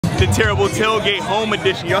the Terrible Tailgate Home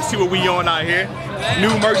Edition. Y'all see what we on out here.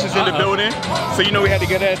 New merch is in the building. So you know we had to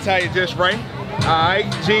get that tight just right. Alright,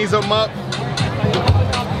 jeans them up.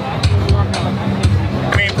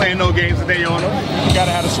 We ain't playing no games today on them.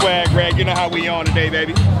 Gotta have the swag rag. You know how we on today,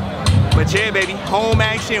 baby. But yeah, baby, home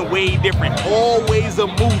action way different. Always a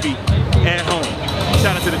movie at home.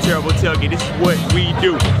 Shout out to the Terrible Tailgate. This is what we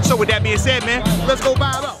do. So with that being said, man, let's go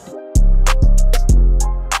vibe out.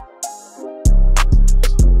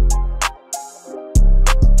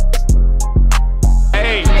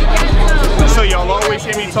 Hey, so y'all always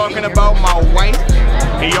hear me talking about my wife,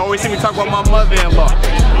 and you always hear me talk about my mother-in-law.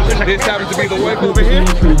 This happens to be the wife over here.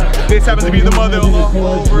 This happens to be the mother-in-law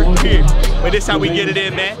over here. But this how we get it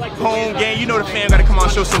in, man. Home game, you know the fam gotta come on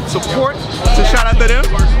and show some support. So shout out to them.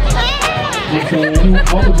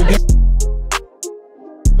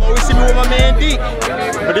 Always see me with my man D.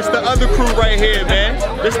 But this the other crew right here, man.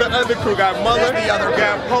 This the other crew. Got Mother,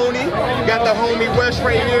 got Pony, got the homie West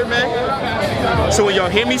right here, man. So when y'all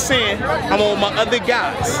hear me saying, I'm on my other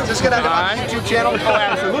guys. Just get out of my YouTube channel. Oh,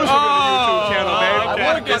 absolutely. YouTube channel,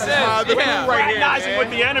 man. This is my other crew right here, man. With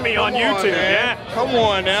the enemy on YouTube, yeah. Come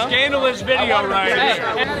on now. Scandalous video right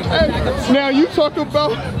here. Hey, now you talk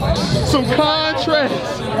about some contrast.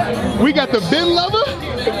 We got the bin lover.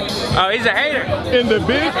 Oh, he's a hater. And the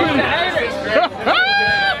big critic.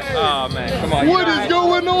 Oh man, come on. What is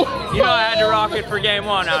going on? You know I had to rock it for game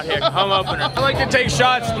one out here, home opener. I like to take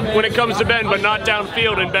shots when it comes to Ben, but not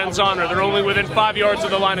downfield in Ben's honor. They're only within 5 yards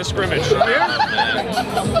of the line of scrimmage.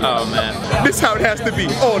 Oh man. This is how it has to be,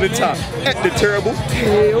 all the time. At the Terrible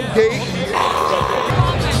Tailgate.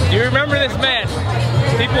 You remember this man?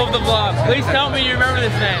 People of the vlog, please tell me you remember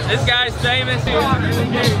this man. This guy's famous.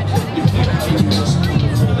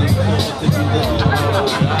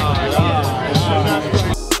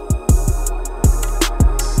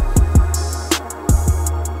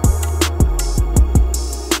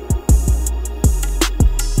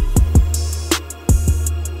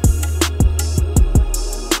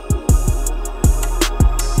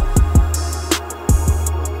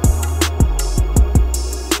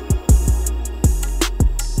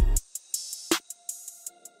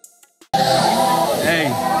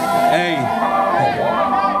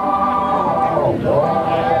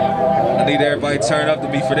 I need everybody to turn up to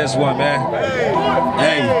me for this one, man.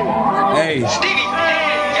 Hey.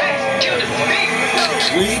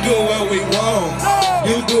 We do what we want,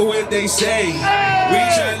 you do what they say. We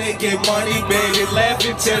tryna get money, baby,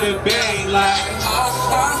 laughing to the bank like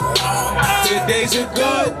today's a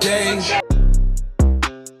good day.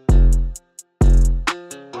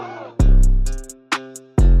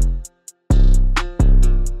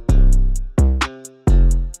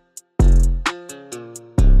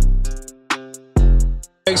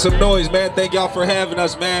 Make some noise, man. Thank y'all for having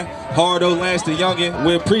us, man. Hardo, Lance, the youngin'.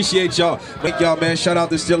 We appreciate y'all. Thank y'all, man. Shout out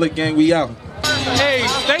to Steeler Gang. We out. Hey,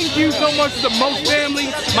 thank you so much to the Most family.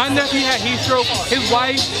 My nephew had heat stroke. His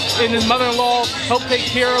wife and his mother-in-law helped take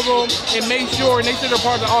care of him and made sure, and they said they're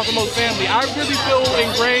part of the Arthur Most family. I really feel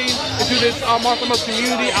ingrained into this Arthur Most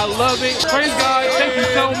community. I love it. Praise God. Thank you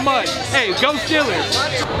so much. Hey, go Steelers.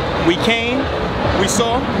 We came, we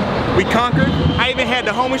saw, we conquered. I even had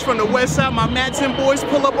the homies from the west side, my Madsen boys,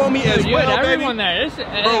 pull up on me as well, baby. Everyone there. This is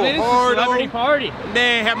a celebrity party.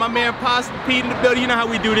 Man, had my man Pos Pete in the building. You know how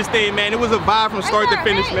we do this thing, man. It was a vibe from start to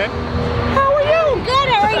finish, man. How are you? Good,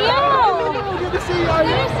 how are you? Good to see you. Good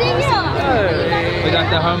to see you. We got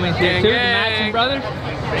the homies here too, the Madsen brothers.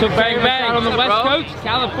 So bang bang out on the West Coast,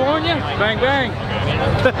 California. Bang bang.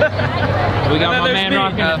 We got my man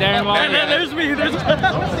rocking the Darren Wall. And then there's me.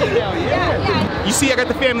 You see, I got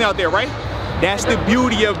the family out there, right? That's the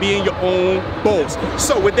beauty of being your own boss.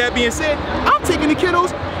 So with that being said, I'm taking the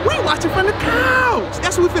kiddos. We watching from the couch.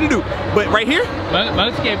 That's what we finna do. But right here,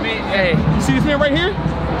 most get me. Hey, you see this man right here?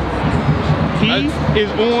 He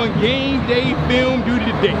is on game day film duty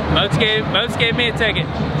today. Most gave me a ticket.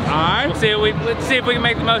 Alright. Let's see if we can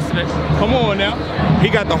make the most of it. Come on now. He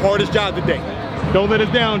got the hardest job today. Don't let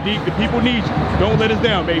us down, D. The people need you. Don't let us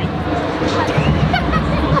down, baby.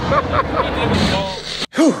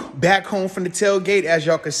 Whew. Back home from the tailgate, as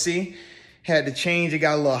y'all can see. Had to change. It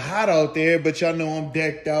got a little hot out there, but y'all know I'm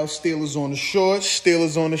decked out. Steelers on the shorts,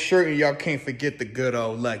 Steelers on the shirt, and y'all can't forget the good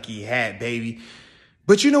old lucky hat, baby.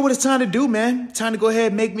 But you know what it's time to do, man. Time to go ahead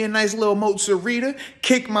and make me a nice little mozzarella,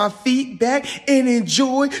 kick my feet back, and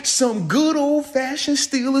enjoy some good old-fashioned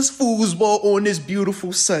Steelers foosball on this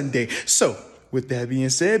beautiful Sunday. So, with that being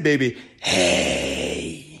said, baby,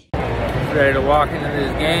 hey. Ready to walk into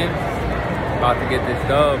this game. About to get this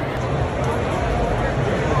dub.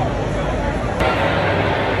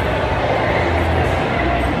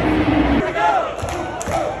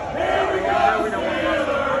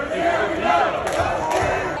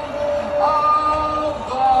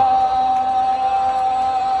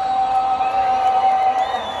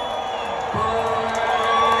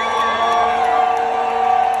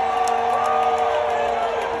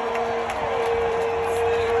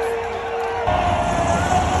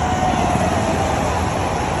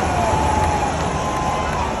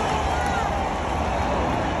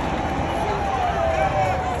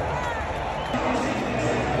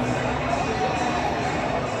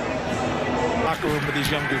 locker room with these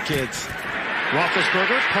younger kids.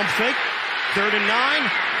 Roethlisberger, pump fake, 3rd and 9,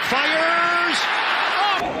 fires!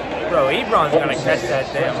 Oh! Bro, Ebron's gonna catch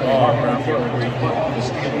that damn ball, bro.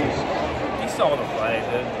 He saw the play,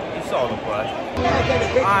 dude. He saw the play.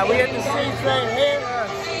 Alright, we at the seats right here.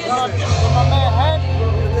 With my man Hank,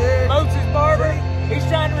 Moses Barber. He's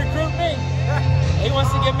trying to recruit me. He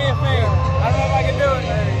wants to give me a favor. I don't know if I can do it.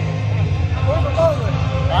 Where's the mullet?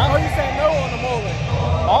 Huh? Oh, you saying no on the mullet?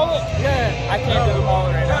 Mullet? Yeah. I can't do the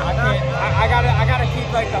mullet right now. I can't. I gotta keep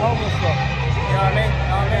like the homeless look. You know what I mean? You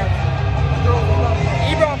know what I mean?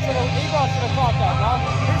 Ebron should have caught that, huh?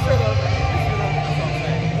 He should have.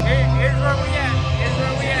 Here's where we at. Here's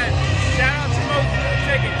where we at. Shout out to Moses for the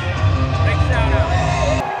tickets. Big shout out.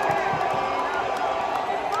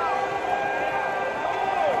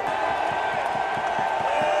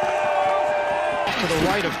 To the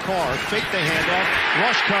right of Carr, fake the handoff,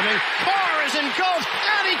 rush coming, Carr is engulfed,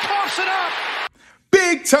 and he coughs it up!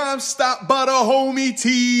 Big time stop by the homie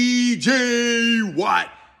TJ Watt.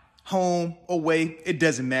 Home, away, it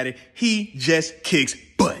doesn't matter. He just kicks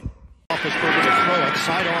butt. Roethlisberger to throw it,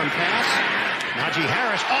 sidearm pass. Najee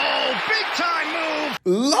Harris, oh, big time move!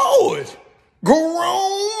 Lord,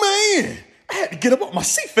 grown man. I had to get up on my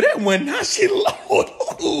seat for that one. Now she Lord.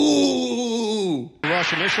 Ooh.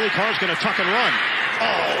 Rush initially, Carr's going to tuck and run.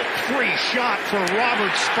 Oh, free shot for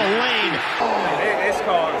Robert Spillane. Oh. This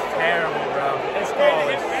call is terrible, bro. This call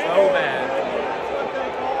is so bad.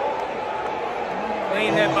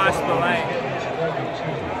 Clean hit by Spillane.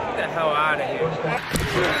 Get the hell out of here.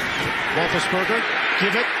 Roethlisberger,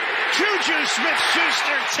 give it. Juju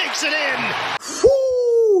Smith-Schuster takes it in.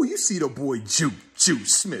 Whoo, you see the boy Juju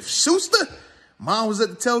Smith-Schuster? Mine was at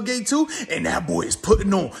the tailgate too, and that boy is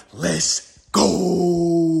putting on. Let's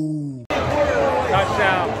go.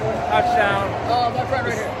 Touchdown. Touchdown. Oh, my friend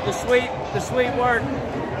right here. The sweet word.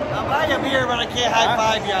 I got beer, but I can't high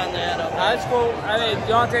five you on that. Okay? That's cool. I mean,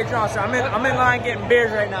 Deontay Johnson. I'm in line getting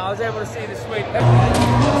beers right now. I was able to see the sweet.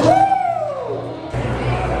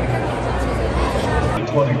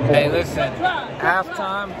 Hey, listen.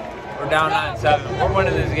 Halftime, we're down 9-7. We're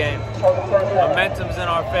winning this game. Momentum's in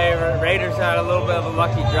our favor. Raiders had a little bit of a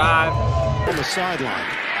lucky drive. On the sideline.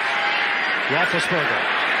 Roethlisberger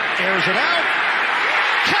airs it out.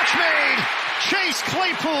 Catch made. Chase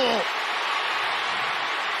Claypool.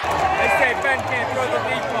 They say Ben can't throw the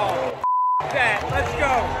deep ball. That. Let's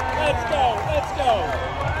go. Let's go. Let's go.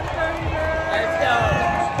 Let's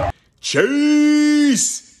go.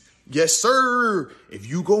 Chase. Yes, sir. If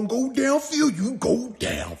you gonna go downfield, you go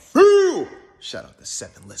downfield. Shout out to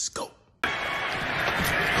 7. Let's go.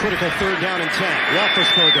 Critical 3rd down and 10.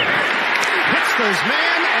 Roethlisberger hits those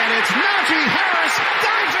man, and it's Najee Harris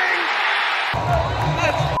diving.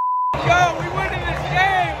 Let's go. We winning this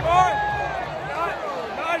game, boy.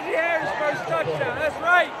 Najee Harris first touchdown. That's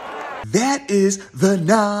right. That is the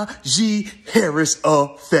Najee Harris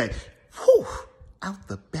effect. Whew. Out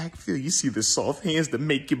the backfield, you see the soft hands that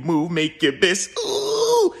make you move, make your best.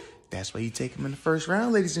 Ooh, that's why you take him in the first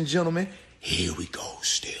round, ladies and gentlemen. Here we go,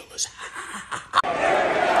 Steelers.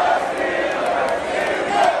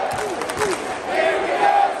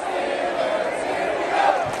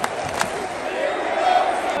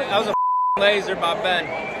 That was a laser by Ben.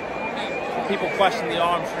 People question the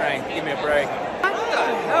arm strength. Give me a break. What the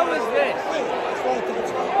hell is this?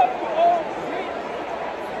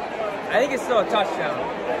 I think it's still a touchdown.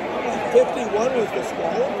 51 was the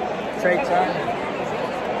score. Trey Turner.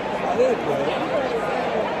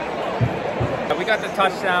 We got the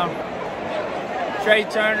touchdown. Trey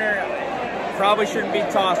Turner probably shouldn't be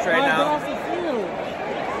tossed right now.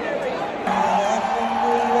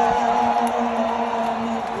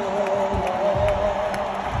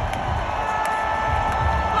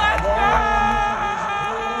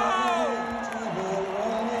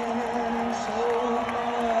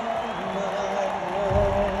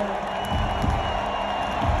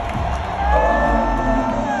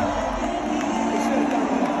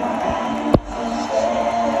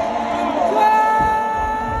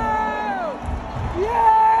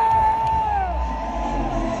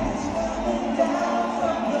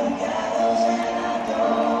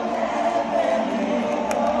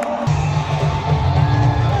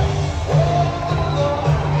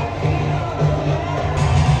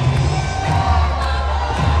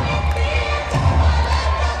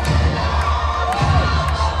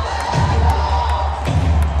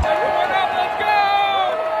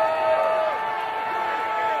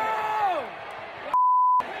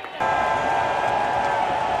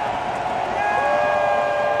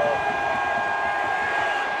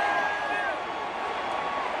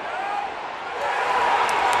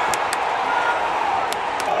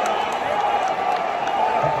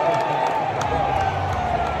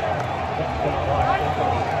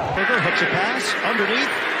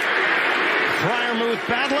 underneath. Fryermuth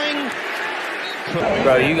battling.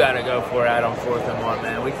 Bro, you got to go for it out on 4th and 1,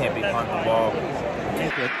 man. We can't be punting the ball.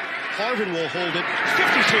 Harvin will hold it.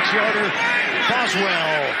 56-yarder.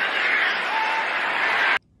 Boswell.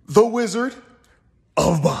 The Wizard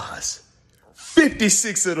of Boz.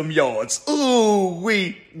 56 of them yards. Ooh,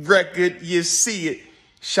 we record. You see it.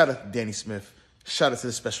 Shout out to Danny Smith. Shout out to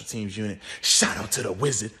the special teams unit. Shout out to the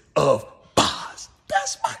Wizard of Boz.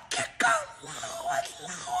 That's my kicker. Lord.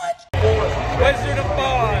 Wizard of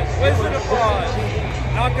Boz. Wizard of Boz.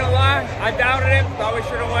 Not gonna lie, I doubted it. Thought we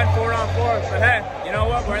should have went 4-on-4. But hey, you know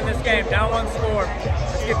what? We're in this game. Down 1 score.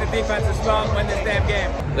 Let's get the defensive spell and win this damn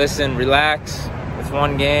game. Listen, relax. It's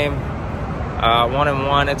one game.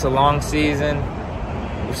 1-1. It's a long season.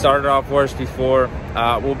 We started off worse before.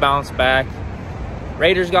 We'll bounce back.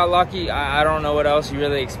 Raiders got lucky. I don't know what else you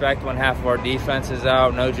really expect when half of our defense is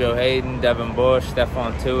out. No Joe Hayden, Devin Bush,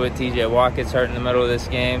 Stephon Tuitt, TJ Watt gets hurt in the middle of this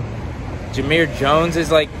game. Jameer Jones is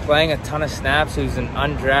like playing a ton of snaps, who's an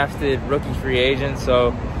undrafted rookie free agent.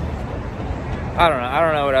 So I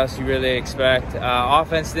don't know what else you really expect.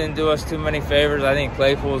 Offense didn't do us too many favors. I think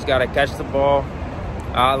Claypool's got to catch the ball.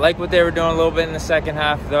 I like what they were doing a little bit in the second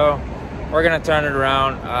half, though. We're going to turn it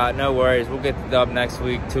around. No worries. We'll get the dub next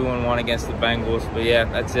week, 2-1 against the Bengals. But, yeah,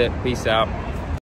 that's it. Peace out.